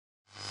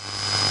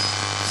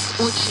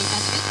очень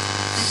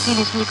ответственный.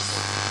 Силисник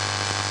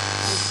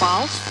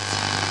упал.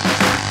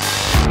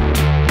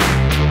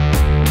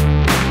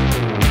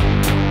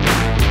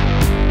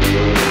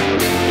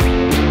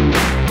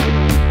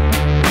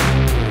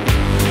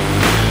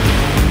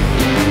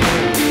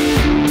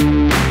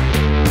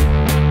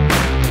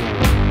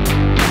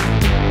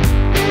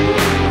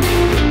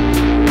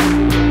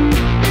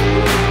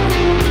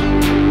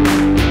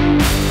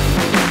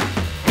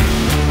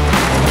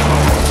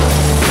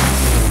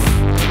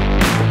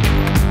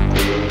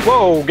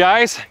 Whoa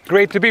guys,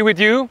 great to be with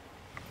you.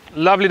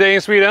 Lovely day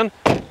in Sweden.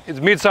 It's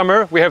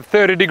midsummer, we have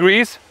 30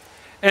 degrees.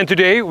 And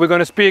today we're going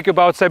to speak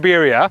about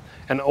Siberia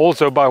and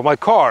also about my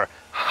car.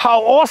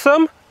 How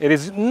awesome! It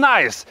is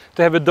nice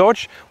to have a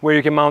Dodge where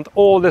you can mount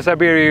all the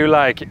Siberia you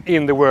like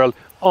in the world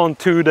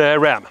onto the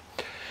Ram.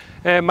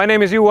 My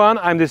name is Johan,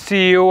 I'm the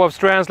CEO of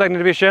Strands Lightning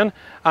Division.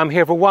 I'm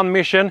here for one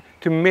mission,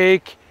 to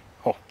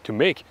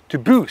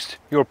boost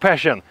your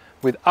passion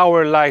with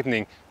our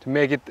Lightning, to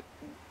make it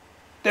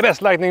the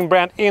best Lightning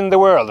brand in the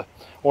world.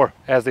 Or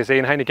as they say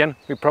in Heineken,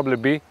 we'll probably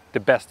be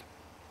the best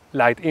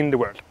light in the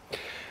world.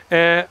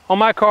 On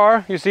my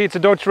car, you see it's a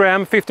Dodge Ram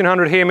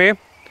 1500 Hemi.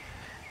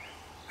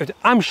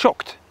 I'm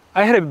shocked.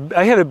 I had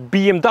a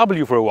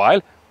BMW for a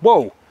while.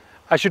 Whoa,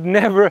 I should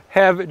never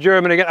have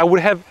German again. I would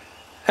have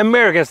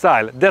American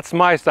style. That's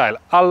my style.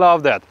 I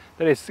love that.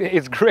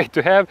 It's great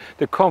to have.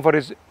 The comfort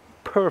is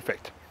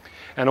perfect.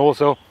 And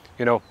also,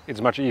 you know, it's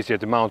much easier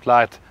to mount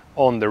light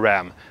on the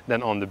Ram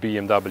than on the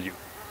BMW.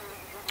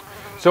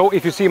 So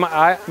if you see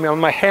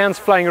my hands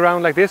flying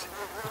around like this,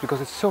 it's because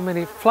there's so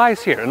many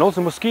flies here, and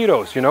also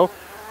mosquitoes, you know.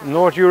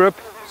 North Europe,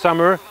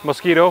 summer,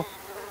 mosquito,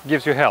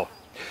 gives you hell.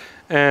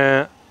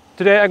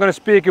 Today I'm going to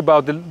speak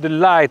about the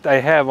light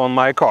I have on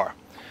my car.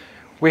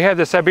 We have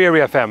the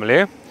Siberia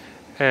family.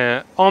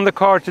 On the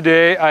car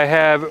today I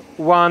have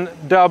one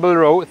double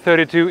row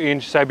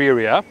 32-inch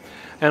Siberia,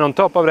 and on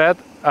top of that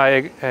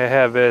I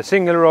have a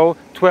single row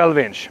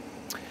 12-inch.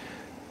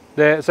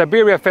 The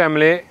Siberia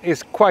family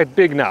is quite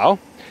big now,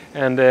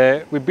 and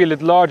we build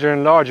it larger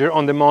and larger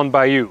on demand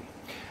by you.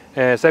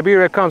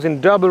 Siberia comes in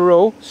double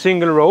row,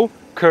 single row,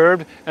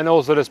 curved, and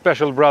also the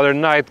special brother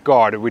Night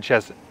Guard, which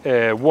has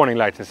warning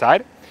lights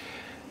inside.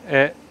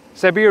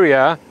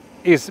 Siberia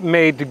is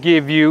made to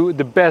give you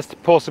the best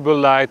possible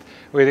light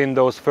within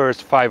those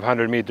first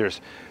 500 meters.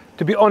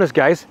 To be honest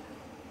guys,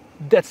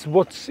 that's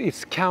what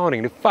it's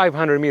counting, the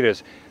 500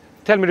 meters.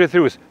 Tell me the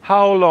truth,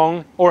 how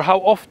long or how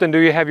often do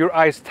you have your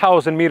eyes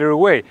 1000 meters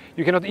away?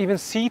 You cannot even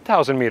see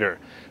 1000 meters.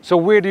 So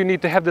where do you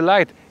need to have the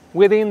light?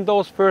 Within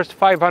those first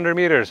 500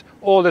 meters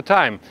all the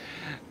time.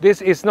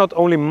 This is not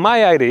only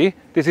my idea,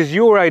 this is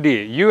your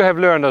idea. You have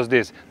learned us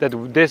this, that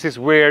this is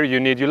where you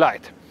need your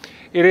light.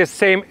 It is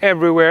same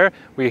everywhere.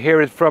 We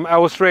hear it from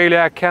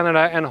Australia,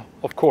 Canada, and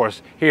of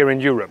course here in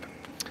Europe.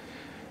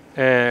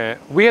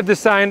 We have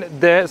designed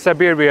the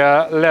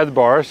Siberia LED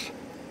bars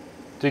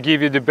to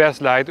give you the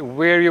best light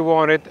where you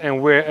want it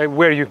and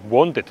where you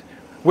want it,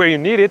 where you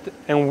need it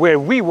and where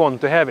we want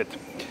to have it.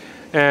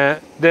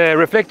 The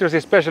reflectors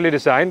is specially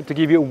designed to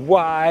give you a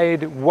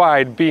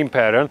wide beam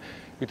pattern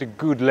with a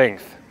good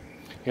length.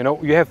 You know,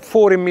 you have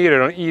 40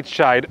 meters on each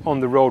side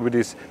on the road with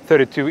this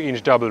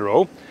 32-inch double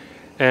row.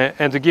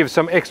 And to give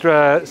some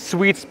extra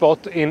sweet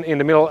spot in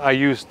the middle, I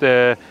used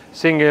the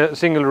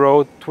single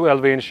row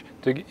 12-inch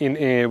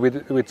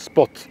with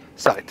spot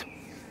sight.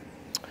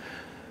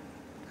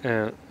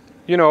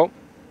 You know,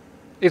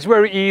 it's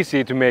very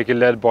easy to make a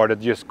LED bar that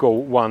just go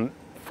one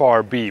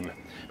far beam,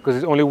 because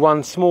it's only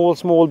one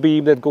small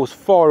beam that goes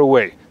far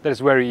away. That is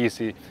very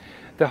easy.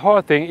 The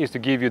hard thing is to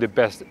give you the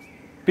best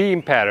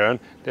beam pattern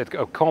that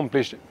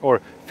accomplishes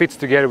or fits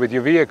together with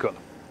your vehicle.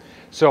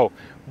 So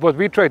what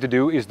we try to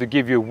do is to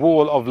give you a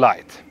wall of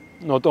light,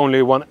 not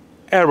only one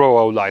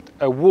arrow of light,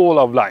 a wall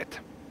of light.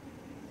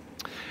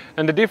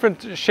 And the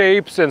different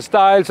shapes and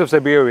styles of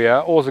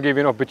Siberia also give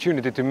you an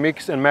opportunity to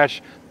mix and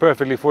match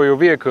perfectly for your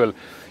vehicle.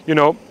 You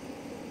know,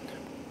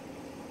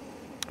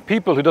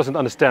 people who doesn't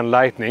understand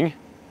lighting,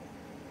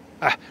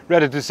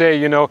 rather to say,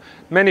 you know,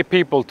 many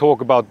people talk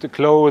about the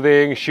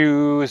clothing,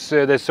 shoes,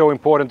 they're so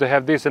important to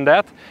have this and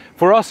that.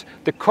 For us,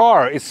 the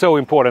car is so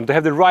important, to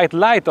have the right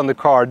light on the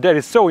car, that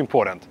is so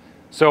important.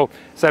 So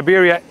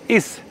Siberia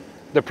is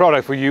the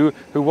product for you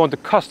who want to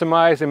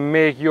customize and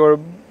make your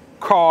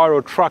car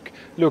or truck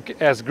look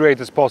as great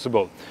as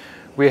possible.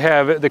 We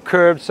have the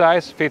curved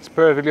size, fits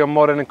perfectly on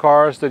modern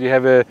cars, that you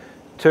have a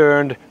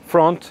turned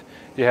front.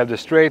 You have the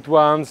straight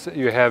ones,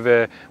 you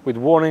have with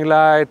warning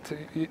light.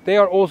 They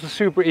are also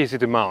super easy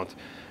to mount.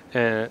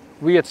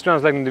 We at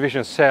Strands Lightning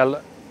Division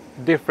sell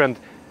different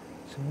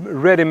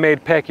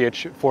ready-made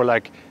package for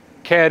like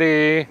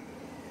Caddy,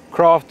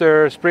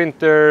 Crafter,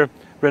 Sprinter,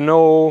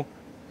 Renault,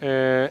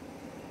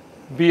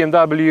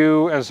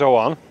 BMW and so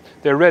on.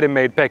 They're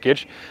ready-made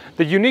package.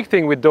 The unique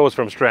thing with those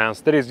from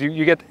Strands, that is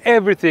you get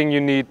everything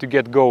you need to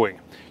get going.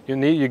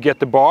 You get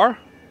the bar,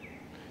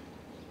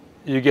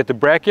 you get the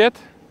bracket,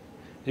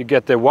 you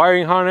get the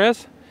wiring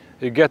harness,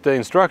 you get the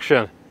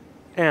instruction,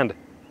 and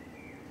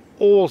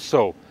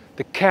also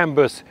the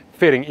canvas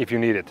fitting if you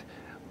need it.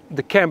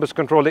 the campus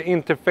control, the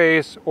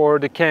interface, or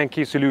the CAN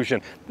key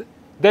solution.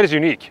 That is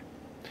unique.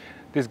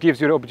 This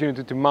gives you the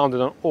opportunity to mount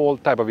it on all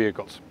type of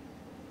vehicles.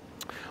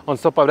 On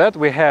top of that,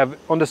 we have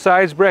on the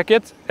sides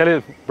brackets,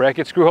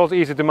 screw holes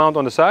easy to mount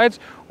on the sides,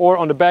 or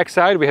on the back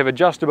side we have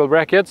adjustable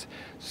brackets,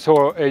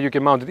 so you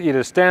can mount it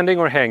either standing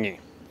or hanging.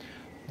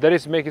 That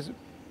is make it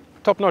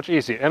top-notch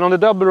easy. And on the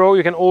double row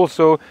you can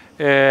also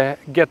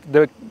get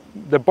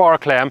the bar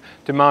clamp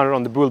to mount it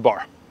on the bull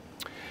bar.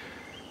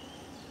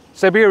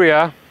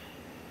 Siberia,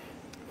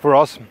 for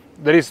us,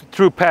 that is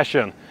true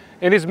passion.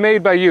 And it's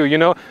made by you, you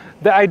know.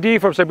 The idea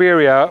from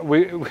Siberia,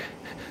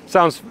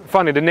 sounds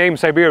funny, the name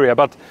Siberia,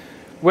 but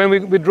when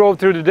we drove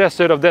through the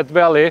desert of Death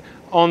Valley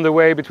on the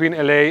way between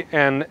LA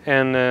and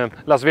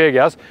Las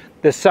Vegas,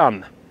 the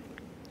sun,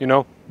 you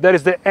know, that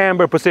is the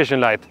amber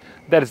position light.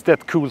 That is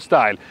that cool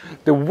style.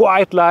 The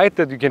white light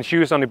that you can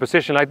choose on the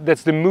position light,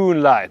 that's the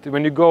moonlight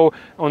when you go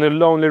on a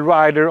lonely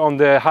rider on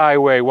the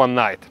highway one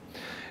night.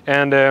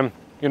 And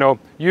you know,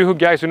 you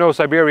guys who know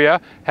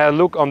Siberia, have a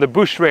look on the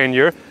Bush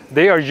Ranger,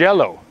 they are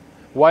yellow.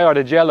 Why are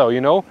they yellow,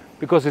 you know?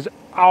 Because it's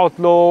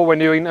outlaw when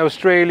you're in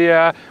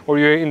Australia or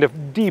you're in the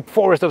deep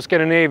forest of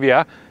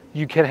Scandinavia,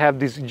 you can have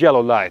this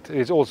yellow light.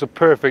 It's also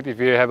perfect if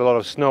you have a lot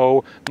of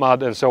snow,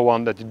 mud and so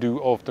on that you do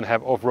often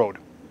have off-road.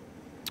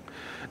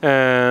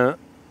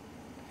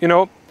 You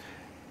know,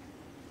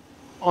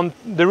 on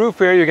the roof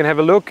here you can have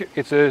a look.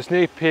 It's a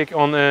sneak peek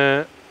on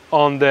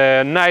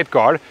the Night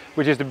Guard,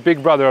 which is the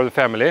big brother of the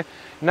family.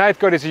 Night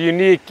Guard is a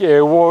unique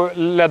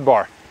LED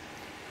bar.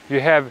 You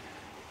have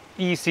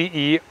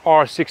ECE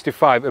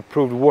R65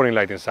 approved warning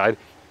light inside.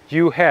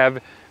 You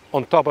have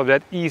on top of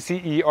that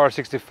ECE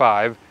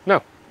R65,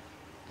 no,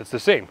 that's the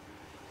same.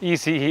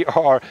 ECE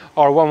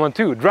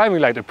R112 driving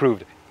light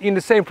approved in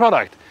the same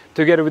product,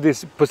 together with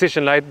this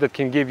position light that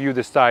can give you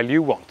the style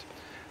you want.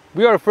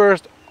 We are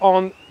first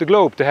on the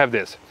globe to have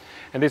this,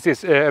 and this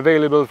is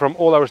available from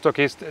all our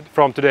stockists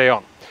from today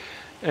on.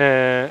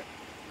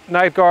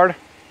 Night Guard,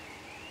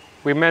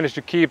 we managed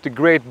to keep the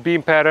great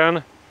beam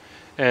pattern.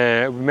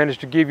 We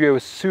managed to give you a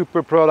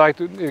super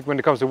product when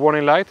it comes to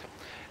warning light.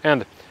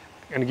 And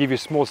I'm going to give you a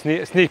small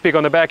sneak peek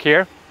on the back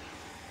here.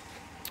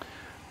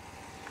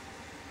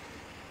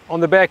 On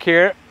the back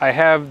here I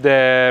have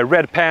the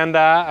red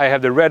panda, I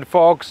have the red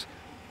fox.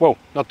 Whoa,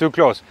 not too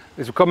close.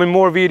 There's coming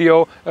more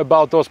video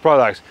about those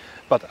products.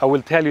 But I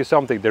will tell you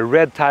something, the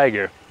red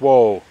tiger,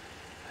 whoa.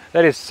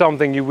 That is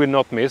something you will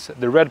not miss.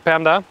 The red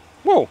panda,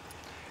 whoa.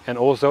 And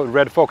also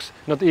red fox,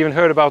 not even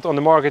heard about on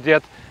the market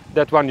yet.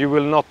 That one you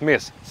will not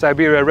miss.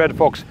 Siberia red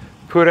fox,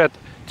 put it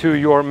to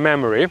your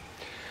memory.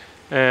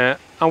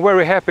 I'm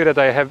very happy that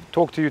I have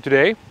talked to you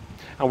today.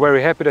 I'm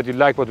very happy that you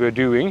like what we're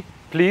doing.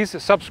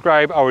 Please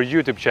subscribe our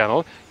YouTube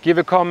channel, give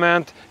a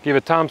comment, give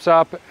a thumbs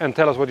up and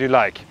tell us what you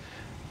like.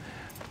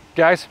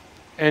 Guys,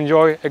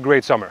 enjoy a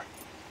great summer.